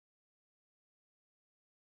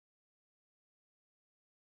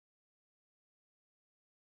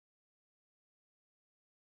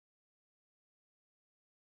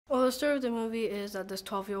Well, the story of the movie is that this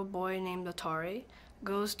 12-year-old boy named Atari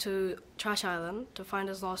goes to Trash Island to find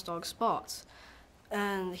his lost dog Spots.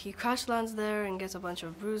 And he crash lands there and gets a bunch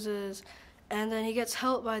of bruises, and then he gets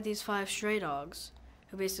helped by these 5 stray dogs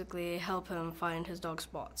who basically help him find his dog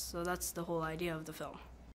Spots. So that's the whole idea of the film.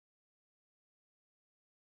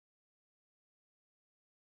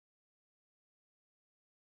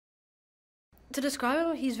 To describe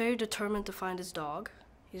him, he's very determined to find his dog.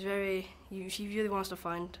 He really wants to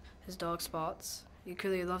find his dog Spots. He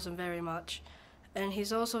clearly loves him very much. And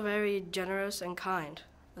he's also very generous and kind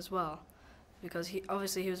as well, because he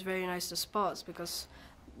was very nice to Spots, because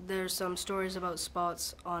there's some stories about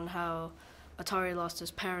Spots on how Atari lost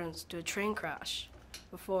his parents to a train crash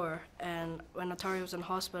before, and when Atari was in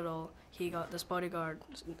hospital, he got this bodyguard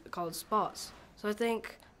called Spots. So I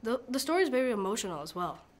think the story is very emotional as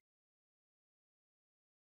well.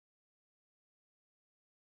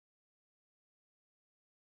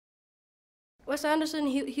 Wes Anderson,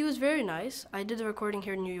 he was very nice. I did the recording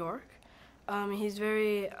here in New York. He's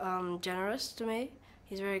very generous to me.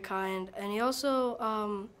 He's very kind, and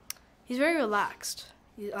he's very relaxed.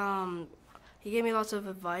 He gave me lots of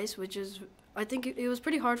advice, which is, I think it was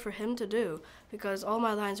pretty hard for him to do, because all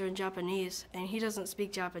my lines are in Japanese, and he doesn't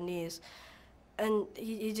speak Japanese. And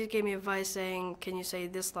he just gave me advice saying, can you say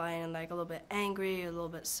this line in like a little bit angry, a little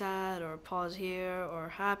bit sad, or pause here, or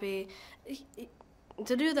happy.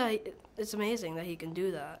 To do that, it's amazing that he can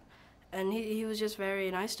do that. And he was just very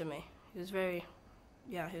nice to me. He was very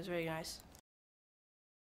nice.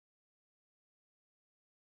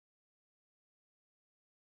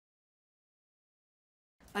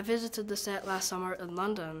 I visited the set last summer in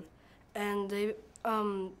London, and the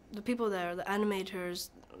people there, the animators,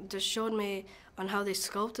 just showed me on how they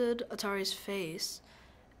sculpted Atari's face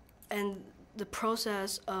and the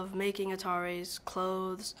process of making Atari's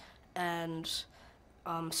clothes and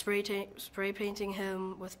spray painting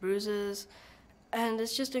him with bruises, and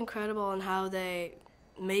it's just incredible on how they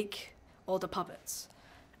make all the puppets.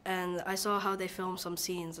 And I saw how they filmed some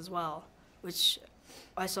scenes as well, which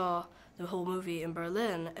I saw the whole movie in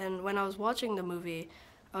Berlin, and when I was watching the movie,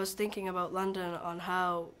 I was thinking about London on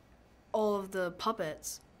how all of the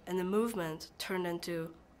puppets and the movement turned into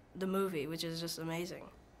the movie, which is just amazing,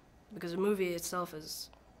 because the movie itself is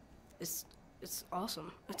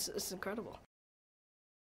awesome. It's incredible.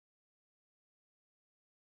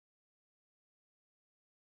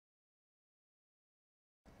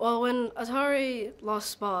 Well, when Atari lost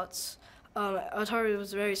Spots, Atari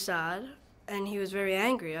was very sad, and he was very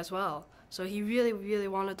angry as well. So he really, really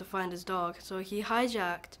wanted to find his dog. So he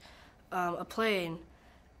hijacked a plane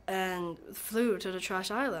and flew to the Trash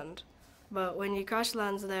Island. But when he crash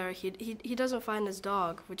lands there, he doesn't find his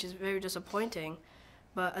dog, which is very disappointing.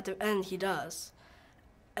 But at the end, he does.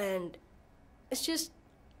 And it's just,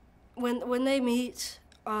 when they meet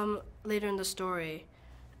later in the story,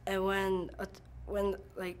 and when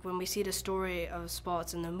we see the story of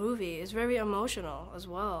Spots in the movie, it's very emotional as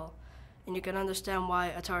well, and you can understand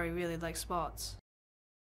why Atari really likes Spots.